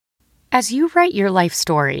As you write your life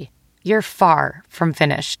story, you're far from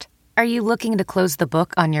finished. Are you looking to close the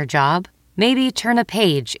book on your job? Maybe turn a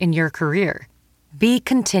page in your career? Be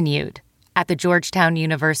continued at the Georgetown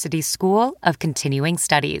University School of Continuing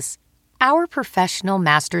Studies. Our professional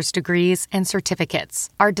master's degrees and certificates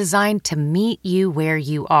are designed to meet you where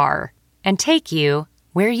you are and take you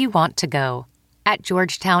where you want to go. At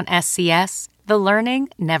Georgetown SCS, the learning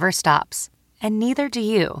never stops, and neither do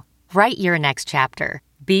you. Write your next chapter.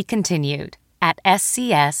 Be continued at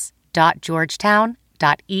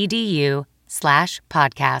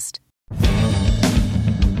scs.georgetown.edu/podcast.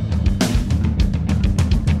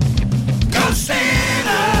 Go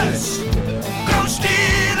Steelers! Go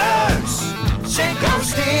Steelers! Say go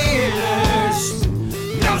Steelers!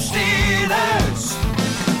 Go Steelers!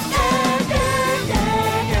 Yeah, yeah,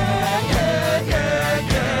 yeah, yeah, yeah,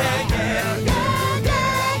 yeah, yeah.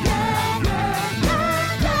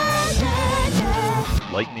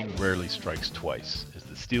 Lightning rarely strikes twice, as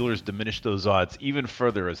the Steelers diminish those odds even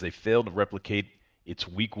further as they fail to replicate its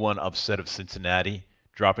Week 1 upset of Cincinnati,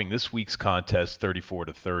 dropping this week's contest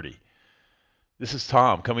 34-30. This is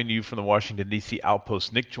Tom coming to you from the Washington, D.C.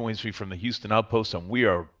 Outpost. Nick joins me from the Houston Outpost, and we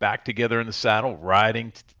are back together in the saddle,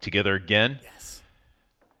 riding together again. Yes.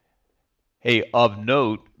 Hey, of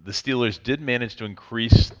note, the Steelers did manage to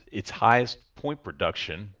increase its highest point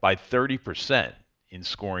production by 30% in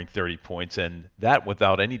scoring 30 points, and that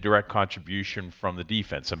without any direct contribution from the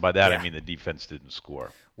defense. And by that, I mean the defense didn't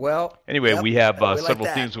score. Well, anyway, we have several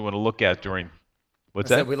like themes we want to look at during. What's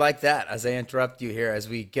I that? said we like that as I interrupt you here as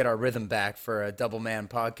we get our rhythm back for a double man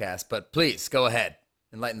podcast. But please go ahead,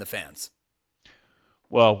 enlighten the fans.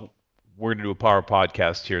 Well, we're going to do a power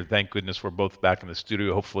podcast here. Thank goodness we're both back in the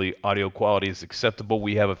studio. Hopefully audio quality is acceptable.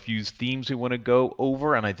 We have a few themes we want to go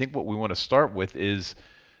over, and I think what we want to start with is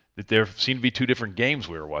that there seem to be two different games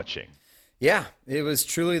we were watching. Yeah, it was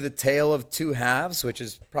truly the tale of two halves, which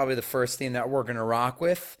is probably the first theme that we're going to rock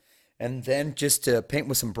with. And then just to paint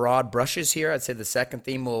with some broad brushes here, I'd say the second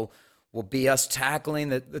theme will be us tackling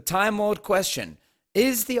the time-old question.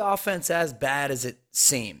 Is the offense as bad as it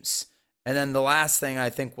seems? And then the last thing I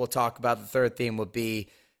think we'll talk about, the third theme, would be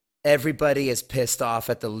everybody is pissed off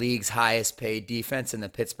at the league's highest paid defense in the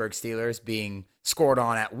Pittsburgh Steelers being scored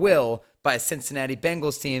on at will by a Cincinnati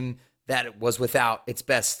Bengals team that was without its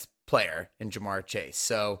best player in Ja'Marr Chase.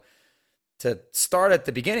 So to start at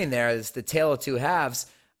the beginning there is the tale of two halves.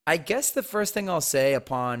 I guess the first thing I'll say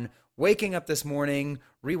upon waking up this morning,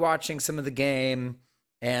 rewatching some of the game,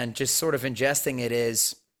 and just sort of ingesting it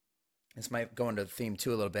is, this might go into the theme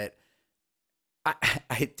too a little bit,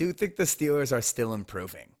 I do think the Steelers are still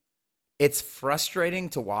improving. It's frustrating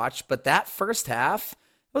to watch, but that first half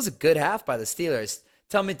was a good half by the Steelers.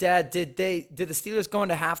 Tell me, Dad, did the Steelers go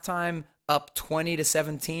into halftime up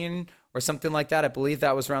 20-17 or something like that? I believe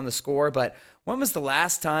that was around the score, but when was the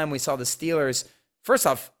last time we saw the Steelers, first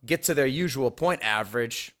off, get to their usual point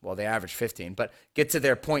average? Well, they averaged 15, but get to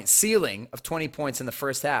their point ceiling of 20 points in the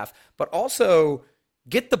first half, but also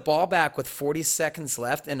get the ball back with 40 seconds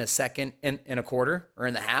left in a second, in a quarter or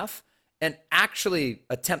in the half, and actually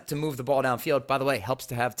attempt to move the ball downfield. By the way, helps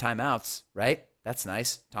to have timeouts, right? That's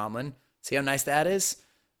nice. Tomlin, see how nice that is?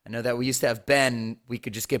 I know that we used to have Ben, we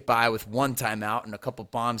could just get by with one timeout and a couple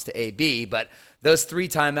bombs to AB, but those 3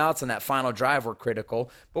 timeouts on that final drive were critical.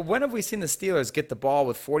 But when have we seen the Steelers get the ball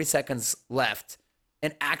with 40 seconds left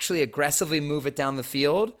and actually aggressively move it down the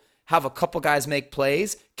field, have a couple guys make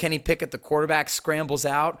plays? Kenny Pickett, the quarterback, scrambles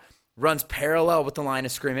out, runs parallel with the line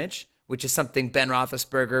of scrimmage, which is something Ben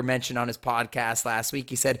Roethlisberger mentioned on his podcast last week.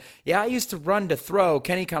 He said, yeah, I used to run to throw.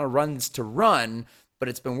 Kenny kind of runs to run, but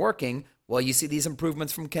it's been working. Well, you see these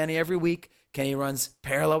improvements from Kenny every week. Kenny runs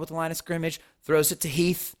parallel with the line of scrimmage, throws it to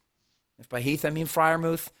Heath. If by Heath, I mean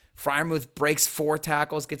Freiermuth. Freiermuth breaks 4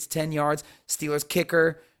 tackles, gets 10 yards. Steelers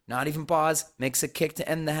kicker, not even pause, makes a kick to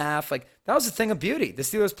end the half. Like, that was a thing of beauty. The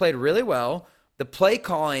Steelers played really well. The play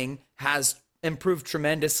calling has improved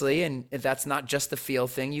tremendously, and if that's not just a feel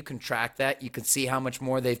thing, you can track that. You can see how much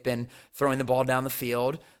more they've been throwing the ball down the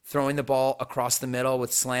field, throwing the ball across the middle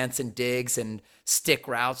with slants and digs and stick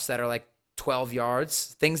routes that are like 12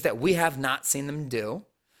 yards, things that we have not seen them do.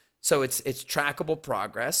 So it's trackable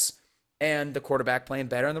progress, and the quarterback playing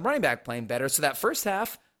better and the running back playing better. So that first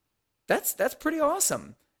half, that's pretty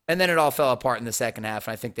awesome. And then it all fell apart in the second half,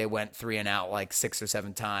 and I think they went 3 and out like 6 or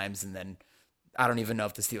 7 times, and then I don't even know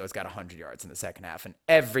if the Steelers got 100 yards in the second half, and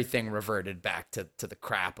everything reverted back to the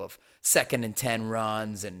crap of 2nd and 10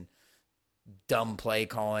 runs and dumb play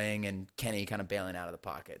calling and Kenny kind of bailing out of the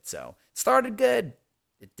pocket. So it started good.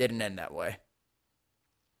 It didn't end that way.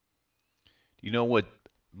 You know what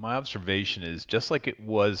my observation is just like it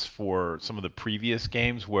was for some of the previous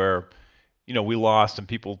games where, we lost and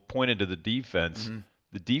people pointed to the defense. Mm-hmm.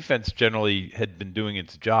 The defense generally had been doing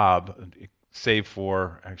its job, save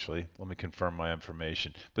for, actually, let me confirm my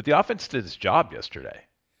information. But the offense did its job yesterday,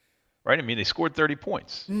 right? I mean, they scored 30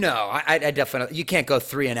 points. No, I definitely, you can't go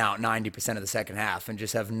 3 and out 90% of the second half and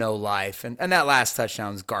just have no life. And that last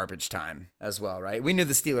touchdown's garbage time as well, right? We knew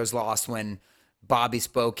the Steelers lost when Bobby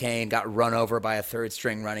Spokane got run over by a third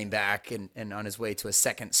string running back and on his way to a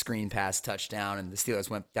second screen pass touchdown, and the Steelers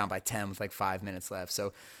went down by 10 with like 5 minutes left.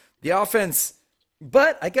 So the offense,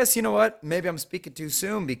 but I guess, you know what? Maybe I'm speaking too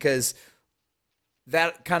soon because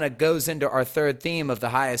that kind of goes into our third theme of the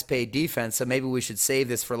highest paid defense. So maybe we should save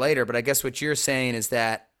this for later. But I guess what you're saying is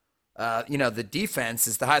that, the defense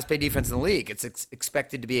is the highest paid defense in the league. It's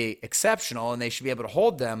expected to be exceptional, and they should be able to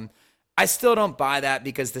hold them. I still don't buy that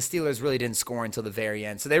because the Steelers really didn't score until the very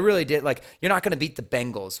end. So they really did. Like, you're not going to beat the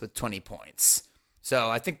Bengals with 20 points.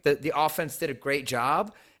 So I think that the offense did a great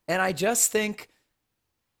job. And I just think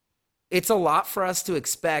it's a lot for us to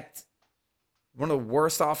expect one of the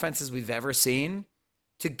worst offenses we've ever seen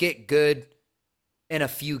to get good in a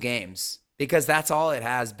few games, because that's all it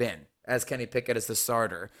has been as Kenny Pickett as the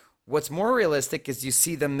starter. What's more realistic is you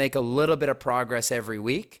see them make a little bit of progress every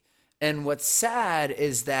week. And what's sad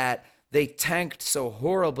is that they tanked so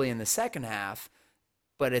horribly in the second half,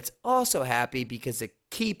 but it's also happy because it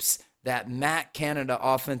keeps that Matt Canada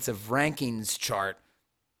offensive rankings chart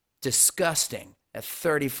disgusting at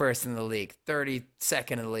 31st in the league,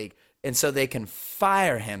 32nd in the league. And so they can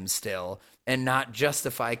fire him still and not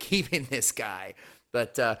justify keeping this guy.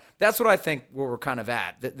 But that's what I think where we're kind of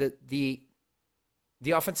at. The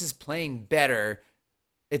offense is playing better.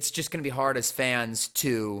 It's just going to be hard as fans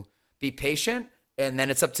to be patient, and then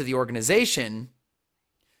it's up to the organization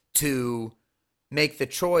to make the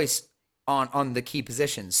choice on the key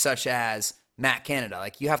positions, such as Matt Canada.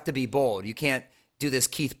 Like, you have to be bold. You can't do this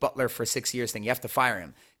Keith Butler for 6 years thing. You have to fire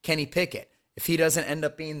him. Kenny Pickett, if he doesn't end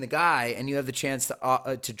up being the guy and you have the chance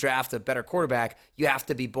to draft a better quarterback, you have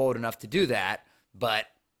to be bold enough to do that. But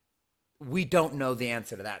we don't know the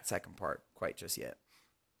answer to that second part quite just yet.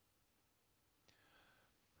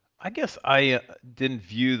 I guess I didn't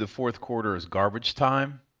view the fourth quarter as garbage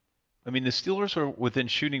time. I mean, the Steelers were within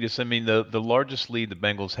shooting distance. I mean, the largest lead the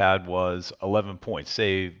Bengals had was 11 points,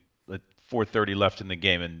 say, 4:30 left in the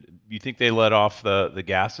game. And you think they let off the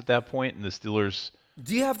gas at that point, and the Steelers...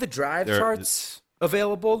 Do you have the drive charts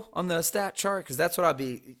available on the stat chart? Because that's what I'd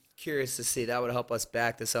be curious to see. That would help us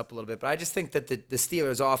back this up a little bit. But I just think that the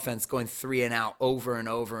Steelers' offense going 3 and out over and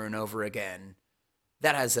over and over again,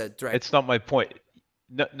 that has a direct... It's not my point.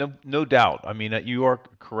 No doubt. I mean, you are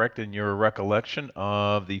correct in your recollection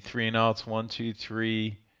of the 3 and outs, 1, 2,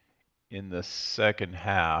 3 in the second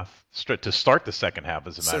half. To start the second half,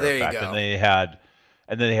 as a matter of fact, and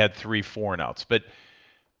then they had 3 4 and outs. But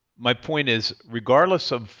my point is,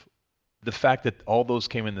 regardless of the fact that all those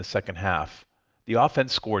came in the second half, the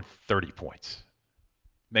offense scored 30 points.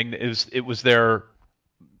 It was their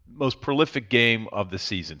most prolific game of the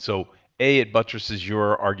season. So, it buttresses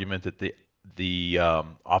your argument that the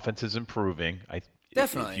offense is improving.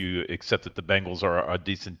 Definitely. If you accept that the Bengals are a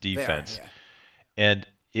decent defense. Yeah. And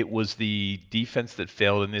it was the defense that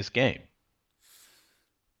failed in this game.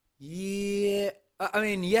 Yeah. I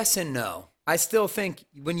mean, yes and no. I still think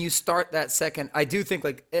when you start that second, I do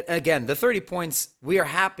think, again, the 30 points, we are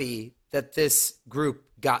happy that this group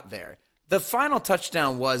got there. The final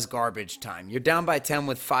touchdown was garbage time. You're down by 10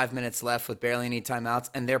 with 5 minutes left with barely any timeouts,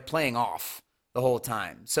 and they're playing off the whole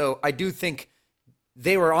time. So I do think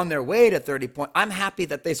they were on their way to 30 points. I'm happy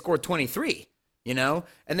that they scored 23, and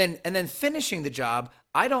then finishing the job.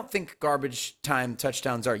 I don't think garbage time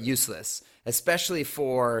touchdowns are useless, especially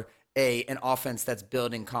for an offense that's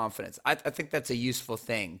building confidence. I think that's a useful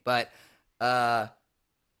thing. But and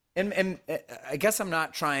I guess I'm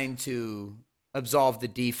not trying to absolve the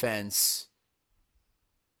defense.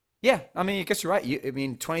 Yeah, I mean, I guess you're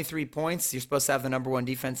right. 23 points. You're supposed to have the number 1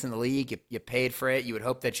 defense in the league. You paid for it. You would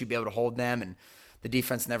hope that you'd be able to hold them, and the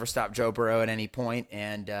defense never stopped Joe Burrow at any point.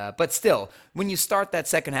 And but still, when you start that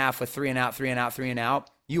second half with 3 and out, 3 and out, 3 and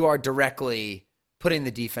out, you are directly putting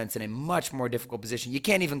the defense in a much more difficult position. You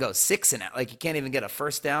can't even go 6 and out. Like, you can't even get a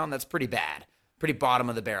first down. That's pretty bad. Pretty bottom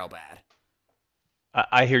of the barrel bad.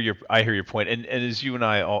 I hear your point. And as you and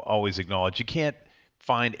I always acknowledge, you can't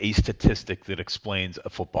find a statistic that explains a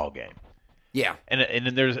football game. Yeah. And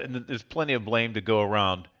then there's plenty of blame to go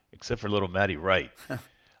around, except for little Matty Wright.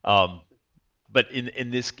 But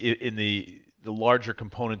in the larger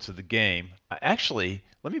components of the game, actually,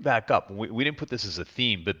 let me back up. We didn't put this as a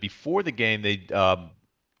theme, but before the game,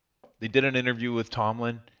 they did an interview with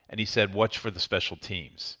Tomlin, and he said, watch for the special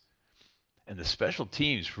teams. And the special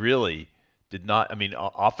teams really did not. I mean,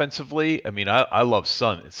 offensively, I mean, I love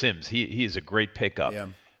Sims. He is a great pickup. Yeah.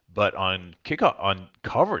 But on kickoff, on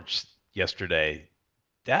coverage yesterday,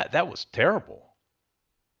 that was terrible.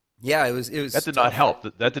 Yeah, it was. That did not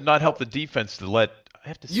help. That did not help the defense to let. I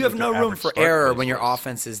have to see You what have their no room average for start error place when your was.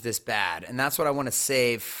 offense is this bad, and that's what I want to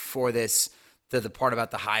save for this. The part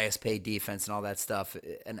about the highest paid defense and all that stuff,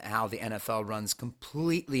 and how the NFL runs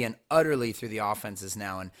completely and utterly through the offenses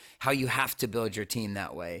now, and how you have to build your team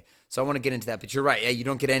that way. So I want to get into that. But you're right. Yeah, you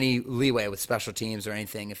don't get any leeway with special teams or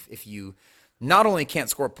anything if you not only can't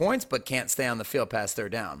score points but can't stay on the field past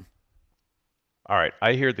third down. All right,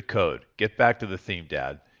 I hear the code. Get back to the theme,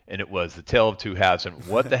 Dad. And it was the tale of two halves. And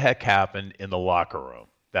what the heck happened in the locker room?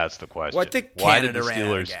 That's the question. Well, I think Why Canada did the ran out of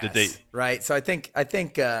Steelers? gas, Did they? right? So I think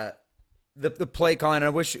the play calling. I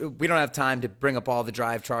wish we don't have time to bring up all the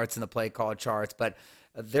drive charts and the play call charts, but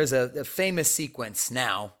there's a famous sequence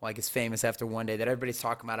now, like it's famous after one day, that everybody's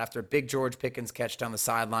talking about after a big George Pickens catch down the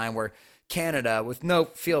sideline, where Canada, with no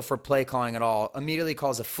feel for play calling at all, immediately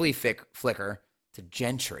calls a flea flicker to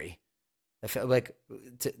Gentry,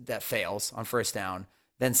 that fails on first down.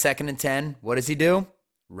 Then 2nd and 10, what does he do?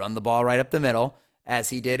 Run the ball right up the middle,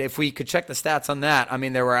 as he did. If we could check the stats on that, I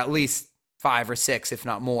mean, there were at least 5 or 6, if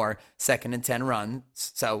not more, 2nd and 10 runs.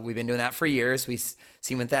 So we've been doing that for years. We've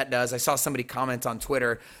seen what that does. I saw somebody comment on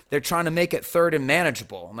Twitter, they're trying to make it 3rd and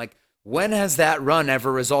manageable. I'm like, when has that run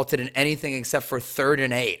ever resulted in anything except for 3rd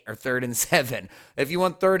and 8 or 3rd and 7? If you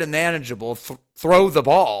want 3rd and manageable, throw the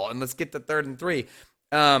ball and let's get to 3rd and 3.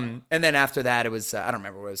 And then after that, it was, I don't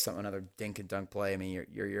remember, it was another dink and dunk play. I mean,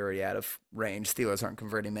 you're already out of range. Steelers aren't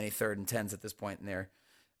converting many 3rd and 10s at this point in their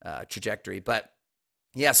trajectory. But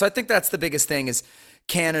yeah, so I think that's the biggest thing is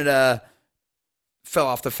Canada fell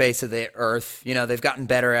off the face of the earth. You know, they've gotten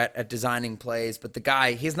better at designing plays, but the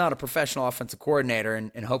guy, he's not a professional offensive coordinator,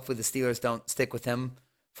 and hopefully the Steelers don't stick with him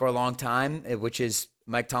for a long time, which is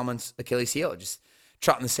Mike Tomlin's Achilles heel, just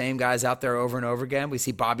trotting the same guys out there over and over again. We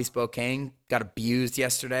see Bobby Spokane got abused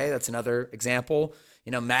yesterday. That's another example.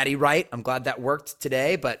 You know, Matty Wright, I'm glad that worked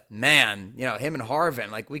today, but man, you know, him and Harvin,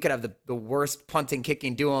 like we could have the worst punting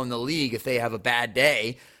kicking duo in the league if they have a bad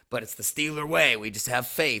day, but it's the Steeler way. We just have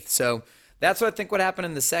faith. So that's what I think what happened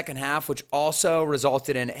in the second half, which also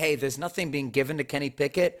resulted in, hey, there's nothing being given to Kenny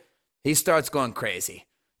Pickett. He starts going crazy.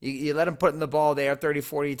 You let him put in the ball there 30,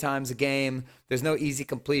 40 times a game. There's no easy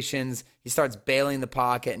completions. He starts bailing the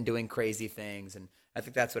pocket and doing crazy things. And I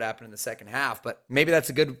think that's what happened in the second half. But maybe that's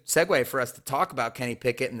a good segue for us to talk about Kenny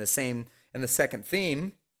Pickett in the second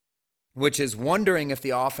theme, which is wondering if the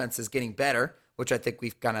offense is getting better, which I think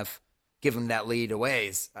we've kind of given that lead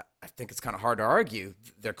away. I think it's kind of hard to argue.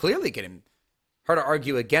 They're clearly getting hard to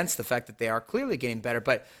argue against the fact that they are clearly getting better.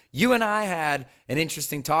 But you and I had an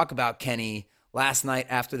interesting talk about Kenny last night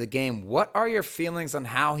after the game. What are your feelings on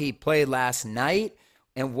how he played last night?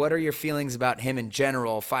 And what are your feelings about him in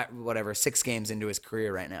general, 6 games into his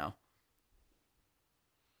career right now?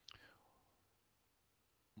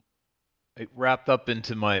 It wrapped up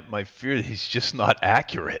into my fear that he's just not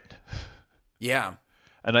accurate. Yeah.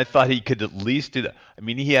 And I thought he could at least do that. I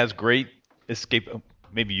mean, he has great escape.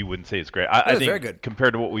 Maybe you wouldn't say it's great. I think very good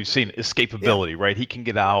compared to what we've seen, escapability, right? He can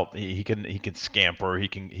get out. He can scamper. He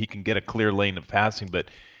can get a clear lane of passing, but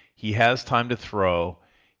he has time to throw.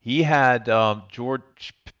 He had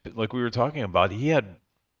George, like we were talking about. He had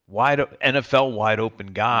NFL wide open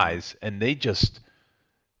guys, and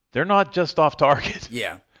they're not just off target.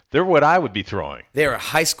 Yeah. They're what I would be throwing. They were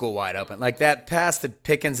high school wide open. Like that pass to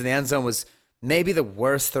Pickens in the end zone was maybe the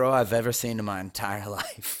worst throw I've ever seen in my entire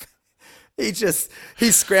life.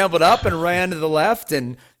 He scrambled up and ran to the left,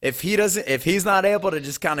 and if he's not able to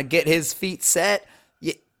just kind of get his feet set,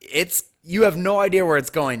 you have no idea where it's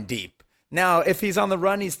going deep. Now, if he's on the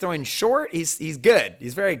run, he's throwing short, he's good.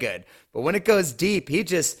 He's very good. But when it goes deep, he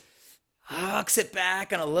just hucks it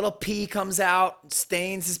back, and a little pea comes out,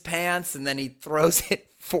 stains his pants, and then he throws it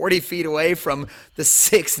 40 feet away from the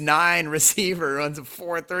 6'9" receiver, runs a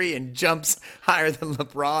 4.3 and jumps higher than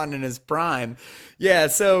LeBron in his prime. Yeah,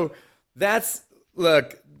 so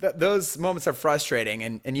those moments are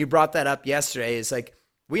frustrating. And you brought that up yesterday. It's like,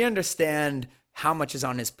 we understand how much is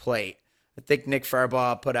on his plate. I think Nick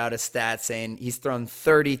Farbaugh put out a stat saying he's thrown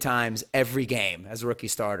 30 times every game as a rookie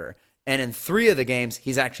starter. And in 3 of the games,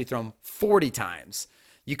 he's actually thrown 40 times.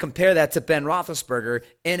 You compare that to Ben Roethlisberger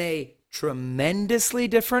in a tremendously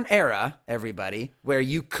different era, everybody, where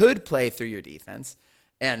you could play through your defense.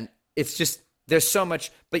 And it's just, there's so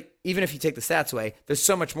much, but even if you take the stats away, there's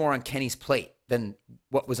so much more on Kenny's plate than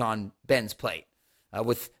what was on Ben's plate.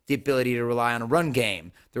 with the ability to rely on a run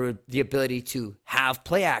game, the ability to have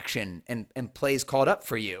play action and plays called up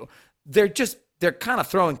for you. They're kind of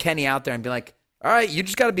throwing Kenny out there and be like, all right, you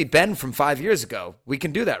just got to be Ben from 5 years ago. We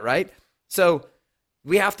can do that, right? So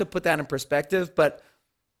we have to put that in perspective. But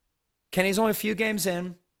Kenny's only a few games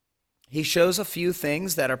in. He shows a few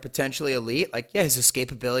things that are potentially elite. Like, yeah, his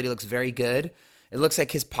escapability looks very good. It looks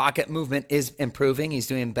like his pocket movement is improving. He's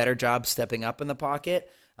doing a better job stepping up in the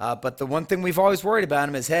pocket. But the one thing we've always worried about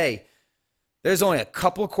him is, hey, there's only a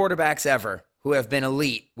couple quarterbacks ever who have been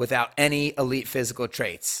elite without any elite physical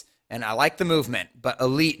traits. And I like the movement, but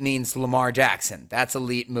elite means Lamar Jackson. That's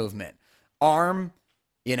elite movement. Arm,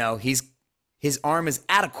 his arm is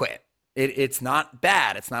adequate. It's not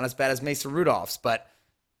bad. It's not as bad as Mason Rudolph's, but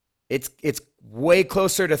it's way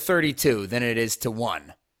closer to 32 than it is to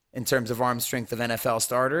 1 in terms of arm strength of NFL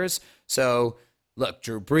starters. So, look,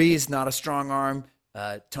 Drew Brees, not a strong arm.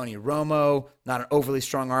 Tony Romo, not an overly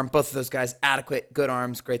strong arm. Both of those guys, adequate, good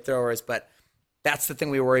arms, great throwers. But that's the thing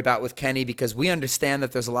we worry about with Kenny, because we understand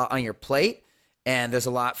that there's a lot on your plate and there's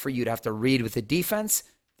a lot for you to have to read with the defense.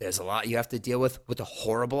 There's a lot you have to deal with a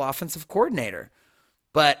horrible offensive coordinator.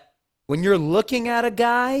 But when you're looking at a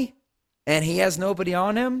guy and he has nobody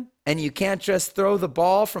on him and you can't just throw the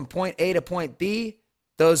ball from point A to point B,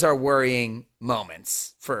 those are worrying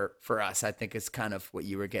moments for us. I think it's kind of what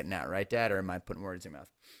you were getting at, right, Dad? Or am I putting words in your mouth?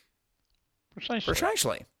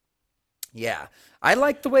 Precisely. Yeah. I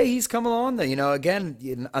like the way he's come along, though.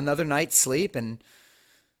 Again, another night's sleep, and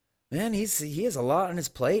man, he has a lot on his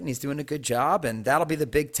plate, and he's doing a good job, and that'll be the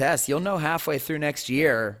big test. You'll know halfway through next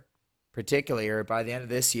year, particularly, or by the end of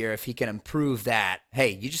this year, if he can improve that.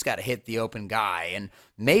 Hey, you just got to hit the open guy, and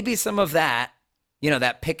maybe some of that,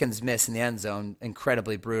 that Pickens miss in the end zone,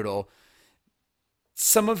 incredibly brutal.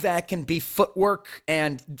 Some of that can be footwork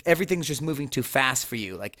and everything's just moving too fast for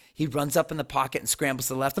you. Like, he runs up in the pocket and scrambles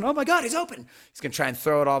to the left and, oh my God, he's open. He's going to try and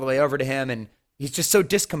throw it all the way over to him. And he's just so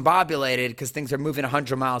discombobulated because things are moving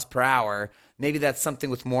 100 miles per hour. Maybe that's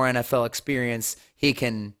something with more NFL experience. He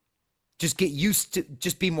can just get used to,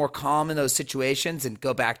 just be more calm in those situations and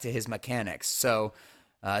go back to his mechanics. So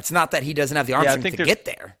it's not that he doesn't have the arm strength to get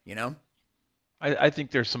there, I think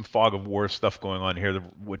there's some fog of war stuff going on here,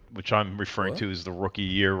 which I'm referring to as the rookie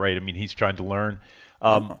year, right? I mean, he's trying to learn.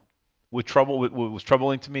 What was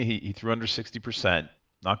troubling to me, he threw under 60%,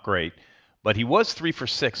 not great, but he was 3 for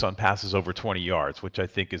 6 on passes over 20 yards, which I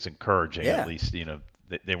think is encouraging. Yeah. At least,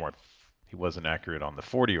 they weren't. He wasn't accurate on the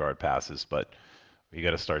 40-yard passes, but you got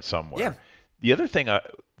to start somewhere. Yeah. The other thing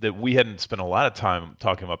that we hadn't spent a lot of time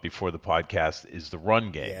talking about before the podcast is the run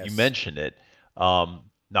game. Yes. You mentioned it.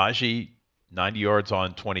 Najee, 90 yards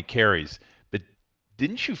on 20 carries. But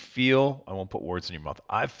didn't you feel, I won't put words in your mouth,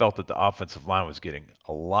 I felt that the offensive line was getting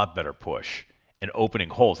a lot better push and opening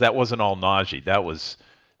holes. That wasn't all Najee. That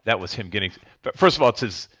was him getting, first of all,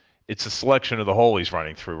 it's a selection of the hole he's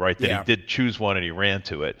running through, right? That he did choose one and he ran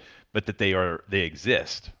to it, but that they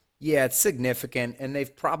exist. Yeah, it's significant, and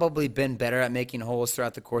they've probably been better at making holes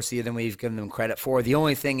throughout the course of the year than we've given them credit for. The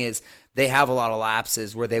only thing is they have a lot of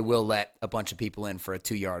lapses where they will let a bunch of people in for a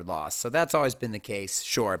 2-yard loss. So that's always been the case,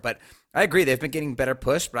 sure. But I agree, they've been getting better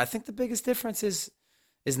push, but I think the biggest difference is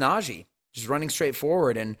Najee, just running straight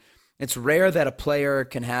forward. And it's rare that a player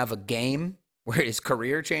can have a game where his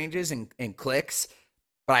career changes and clicks.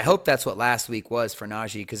 But I hope that's what last week was for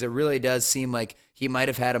Najee, because it really does seem like he might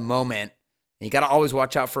have had a moment. You got to always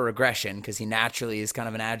watch out for regression because he naturally is kind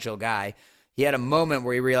of an agile guy. He had a moment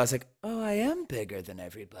where he realized, like, oh, I am bigger than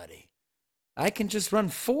everybody. I can just run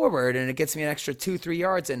forward and it gets me an extra 2-3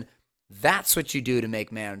 yards. And that's what you do to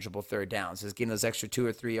make manageable third downs, is getting those extra 2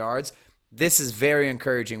 or 3 yards. This is very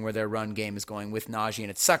encouraging where their run game is going with Najee.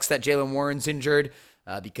 And it sucks that Jaylen Warren's injured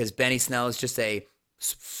because Benny Snell is just a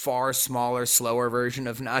far smaller, slower version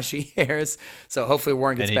of Najee Harris. So hopefully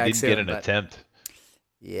Warren gets back soon. And he didn't get an attempt.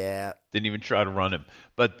 Yeah. Didn't even try to run him.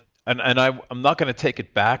 But I'm not going to take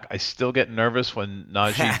it back. I still get nervous when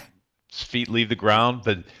Najee's feet leave the ground,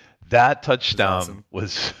 but that touchdown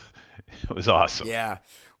was awesome. Yeah.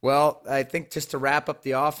 Well, I think just to wrap up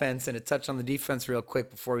the offense and to touch on the defense real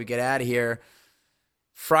quick before we get out of here,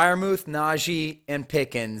 Freiermuth, Najee, and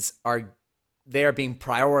Pickens are being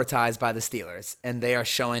prioritized by the Steelers, and they are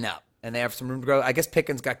showing up. And they have some room to grow. I guess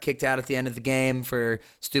Pickens got kicked out at the end of the game for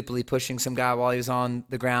stupidly pushing some guy while he was on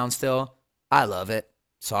the ground still. I love it.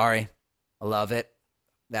 Sorry. I love it.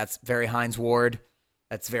 That's very Hines Ward.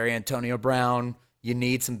 That's very Antonio Brown. You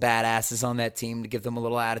need some badasses on that team to give them a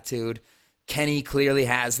little attitude. Kenny clearly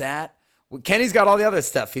has that. Kenny's got all the other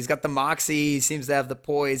stuff. He's got the moxie. He seems to have the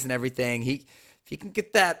poise and everything. If he can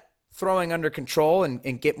get that throwing under control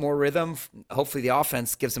and get more rhythm. Hopefully the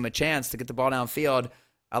offense gives them a chance to get the ball downfield.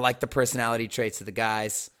 I like the personality traits of the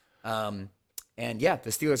guys. And yeah, the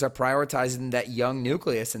Steelers are prioritizing that young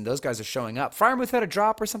nucleus, and those guys are showing up. Freiermuth had a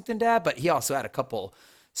drop or something, Dad, but he also had a couple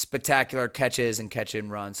spectacular catches and catch and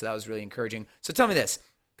run, so that was really encouraging. So tell me this,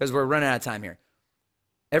 because we're running out of time here.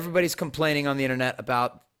 Everybody's complaining on the internet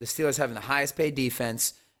about the Steelers having the highest paid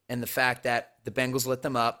defense and the fact that the Bengals lit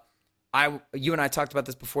them up. You and I talked about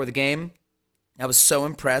this before the game. I was so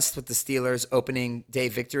impressed with the Steelers' opening day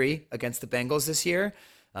victory against the Bengals this year.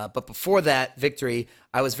 But before that victory,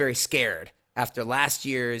 I was very scared after last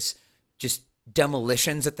year's just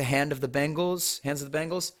demolitions at the hands of the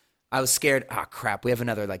Bengals. I was scared, crap, we have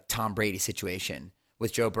another like Tom Brady situation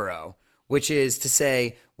with Joe Burrow, which is to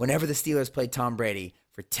say whenever the Steelers played Tom Brady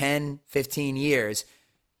for 10, 15 years,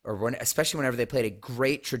 especially whenever they played a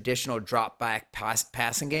great traditional drop back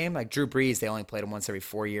passing game, like Drew Brees, they only played him once every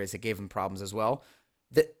 4 years. It gave him problems as well.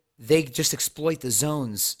 They just exploit the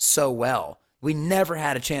zones so well. We never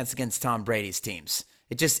had a chance against Tom Brady's teams.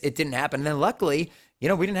 It didn't happen. And then luckily, we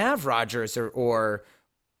didn't have Rodgers or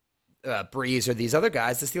Breeze or these other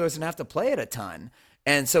guys. The Steelers didn't have to play it a ton.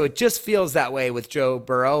 And so it just feels that way with Joe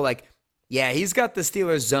Burrow. Like, yeah, he's got the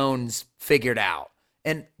Steelers zones figured out.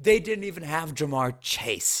 And they didn't even have Jamar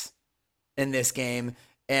Chase in this game.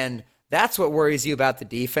 And that's what worries you about the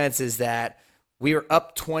defense, is that we were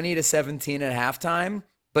up 20-17 at halftime,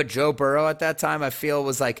 but Joe Burrow at that time, I feel,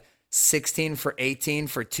 was like 16 for 18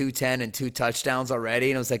 for 210 and 2 touchdowns already.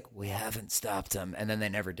 And it was like, we haven't stopped him. And then they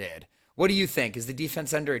never did. What do you think? Is the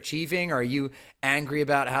defense underachieving? Or are you angry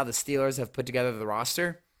about how the Steelers have put together the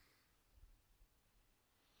roster?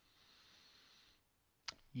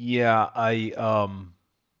 Yeah, I'm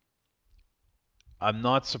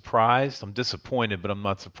not surprised. I'm disappointed, but I'm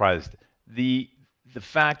not surprised. The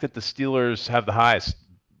fact that the Steelers have the highest,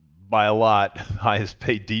 by a lot, highest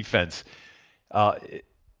paid defense,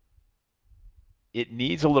 it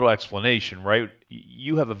needs a little explanation, right?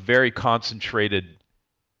 You have a very concentrated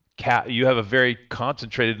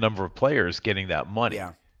number of players getting that money.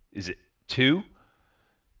 Yeah. Is it 2?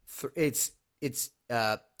 It's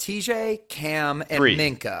TJ, Cam, and 3.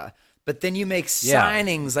 Minka. But then you make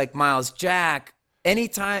signings like Miles Jack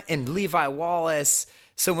anytime and Levi Wallace.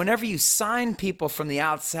 So whenever you sign people from the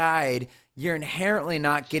outside, you're inherently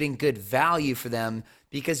not getting good value for them,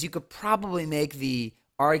 because you could probably make the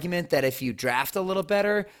argument that if you draft a little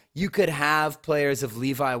better, you could have players of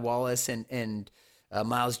Levi Wallace and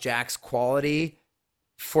Miles Jack's quality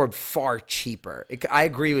for far cheaper. I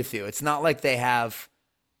agree with you. It's not like they have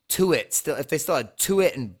Tuitt still. If they still had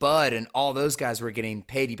Tuitt and Bud and all those guys were getting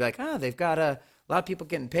paid, you'd be like, they've got a lot of people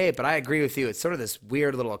getting paid. But I agree with you. It's sort of this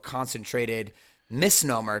weird little concentrated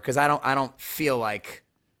misnomer, because I don't feel like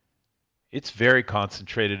it's very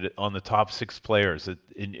concentrated on the top 6 players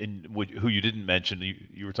who you didn't mention.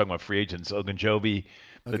 You were talking about free agents, Ogunjobi,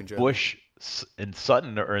 but Bush and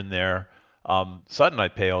Sutton are in there. Sutton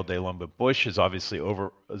I'd pay all day long, but Bush is obviously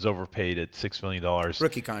overpaid at $6 million.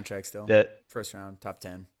 Rookie contract still. First round, top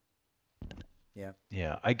 10. Yeah.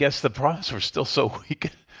 Yeah. I guess the problem is we're still so weak.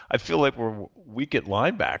 I feel like we're weak at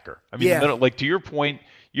linebacker. I mean, like to your point,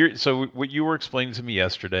 so what you were explaining to me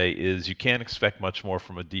yesterday is you can't expect much more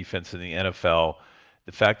from a defense in the NFL.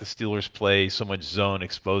 The fact the Steelers play so much zone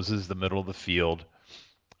exposes the middle of the field.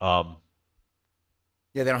 Yeah,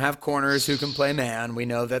 they don't have corners who can play man. We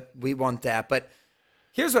know that we want that. But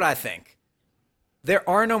here's what I think. There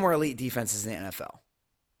are no more elite defenses in the NFL.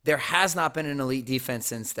 There has not been an elite defense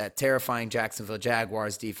since that terrifying Jacksonville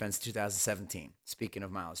Jaguars defense 2017, speaking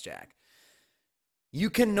of Miles Jack. You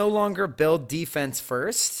can no longer build defense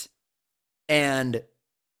first, and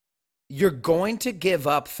you're going to give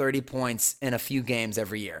up 30 points in a few games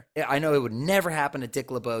every year. I know it would never happen to Dick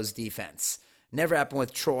LeBeau's defense. Never happened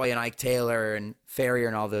with Troy and Ike Taylor and Ferrier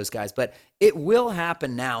and all those guys, but it will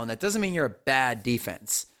happen now, and that doesn't mean you're a bad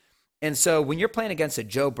defense. And so when you're playing against a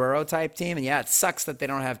Joe Burrow type team, and yeah, it sucks that they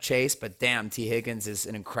don't have Chase, but damn, T. Higgins is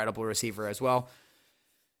an incredible receiver as well.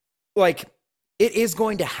 Like, it is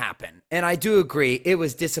going to happen. And I do agree, it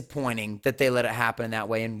was disappointing that they let it happen in that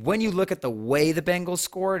way. And when you look at the way the Bengals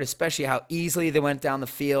scored, especially how easily they went down the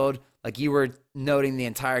field, like you were noting the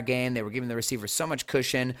entire game, they were giving the receivers so much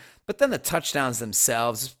cushion. But then the touchdowns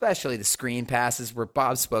themselves, especially the screen passes where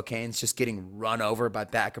Bob Spokane's just getting run over by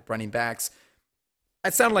backup running backs.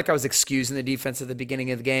 It sounded like I was excusing the defense at the beginning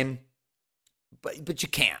of the game, but you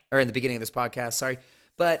can't. Or in the beginning of this podcast, sorry.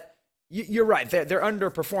 But you're right. They're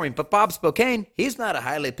underperforming. But Bob Spokane, he's not a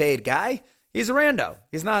highly paid guy. He's a rando.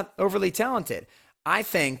 He's not overly talented. I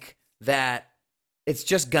think that it's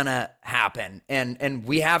just gonna happen. And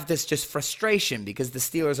we have this just frustration because the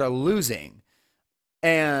Steelers are losing.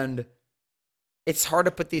 And it's hard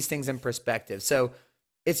to put these things in perspective. So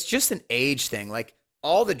it's just an age thing. Like,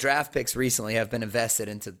 all the draft picks recently have been invested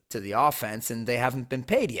into the offense, and they haven't been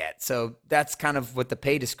paid yet. So that's kind of what the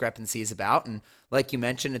pay discrepancy is about. And like you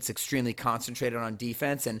mentioned, it's extremely concentrated on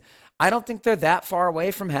defense. And I don't think they're that far away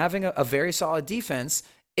from having a very solid defense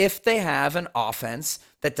if they have an offense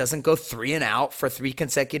that doesn't go 3 and out for 3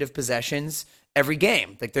 consecutive possessions every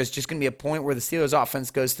game. Like, there's just going to be a point where the Steelers offense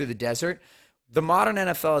goes through the desert. The modern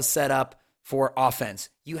NFL is set up for offense.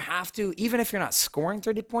 You have to, even if you're not scoring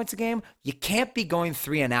 30 points a game, you can't be going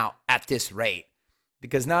 3 and out at this rate,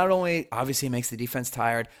 because not only obviously it makes the defense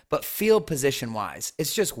tired, but field position wise,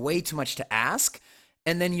 it's just way too much to ask.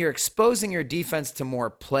 And then you're exposing your defense to more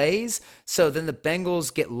plays. So then the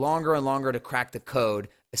Bengals get longer and longer to crack the code,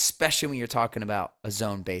 especially when you're talking about a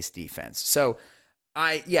zone-based defense. So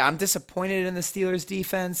I'm disappointed in the Steelers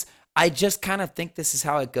defense. I just kind of think this is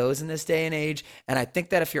how it goes in this day and age. And I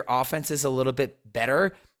think that if your offense is a little bit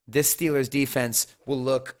better, this Steelers defense will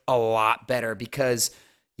look a lot better, because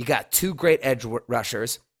you got 2 great edge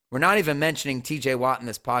rushers. We're not even mentioning TJ Watt in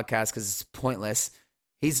this podcast because it's pointless.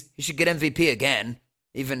 He should get MVP again,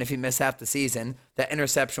 even if he missed half the season. That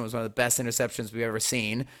interception was one of the best interceptions we've ever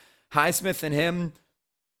seen. Highsmith and him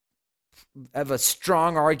have a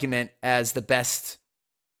strong argument as the best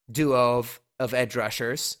duo of edge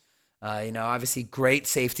rushers. Obviously great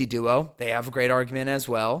safety duo. They have a great argument as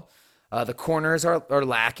well. The corners are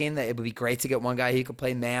lacking. It would be great to get one guy who could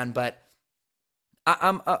play man, but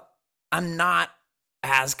I'm not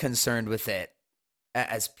as concerned with it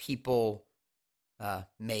as people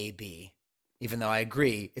may be. Even though I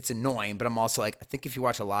agree it's annoying, but I'm also like, I think if you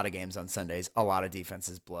watch a lot of games on Sundays, a lot of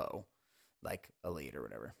defenses blow like a lead or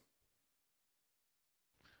whatever.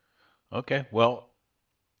 Okay, well,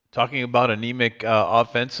 talking about anemic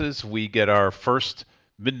offenses, we get our first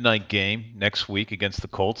midnight game next week against the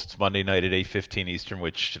Colts. It's Monday night at 8:15 Eastern,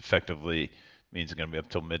 which effectively means it's going to be up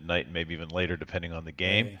till midnight and maybe even later, depending on the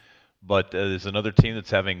game. Maybe. But there's another team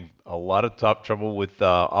that's having a lot of trouble with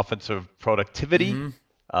offensive productivity.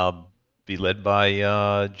 Be led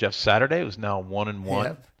by Jeff Saturday, who's now 1-1.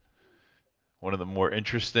 Yep. One of the more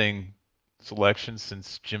interesting selections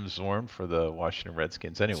since Jim Zorn for the Washington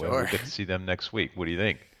Redskins. Anyway, Sure. We'll get to see them next week. What do you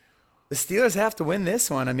think? The Steelers have to win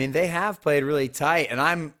this one. I mean, they have played really tight, and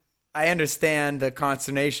I understand the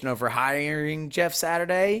consternation over hiring Jeff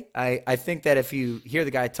Saturday. I think that if you hear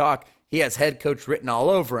the guy talk, he has head coach written all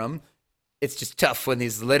over him. It's just tough when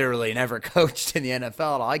he's literally never coached in the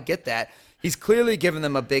NFL at all. I get that. He's clearly given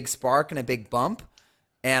them a big spark and a big bump,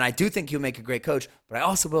 and I do think he'll make a great coach. But I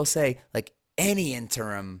also will say, like, any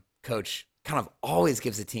interim coach kind of always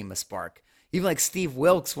gives a team a spark. Even like Steve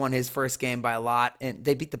Wilkes won his first game by a lot, and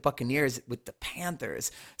they beat the Buccaneers with the Panthers.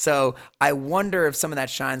 So I wonder if some of that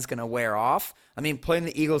shine's going to wear off. I mean, playing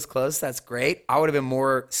the Eagles close, that's great. I would have been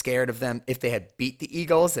more scared of them if they had beat the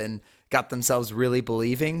Eagles and got themselves really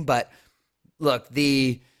believing. But look,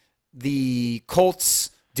 the Colts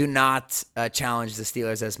do not challenge the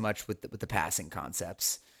Steelers as much with the passing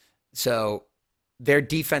concepts. So their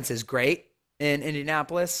defense is great in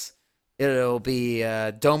Indianapolis. It'll be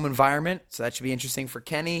a dome environment, so that should be interesting for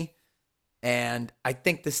Kenny. And I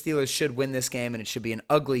think the Steelers should win this game, and it should be an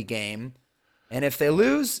ugly game. And if they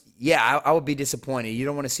lose, I would be disappointed. You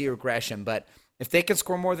don't want to see regression. But if they can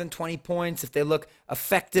score more than 20 points, if they look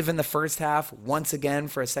effective in the first half once again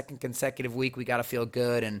for a second consecutive week, we got to feel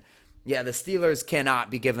good. And, the Steelers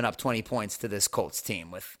cannot be giving up 20 points to this Colts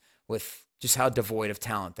team with just how devoid of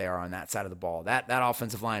talent they are on that side of the ball. That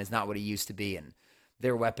offensive line is not what it used to be, and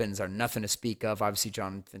their weapons are nothing to speak of. Obviously,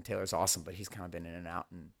 Jonathan Taylor's awesome, but he's kind of been in and out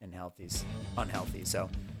and unhealthy. So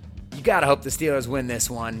you got to hope the Steelers win this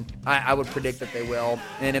one. I would predict that they will.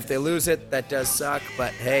 And if they lose it, that does suck.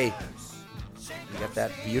 But, hey, you got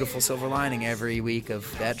that beautiful silver lining every week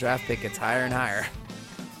of that draft pick gets higher and higher.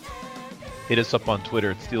 Hit us up on Twitter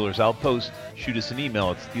at Steelers Outpost. Shoot us an email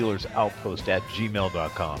at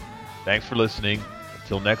steelersoutpost@gmail.com. Thanks for listening.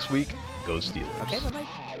 Until next week, go Steelers. Okay,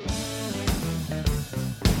 bye-bye.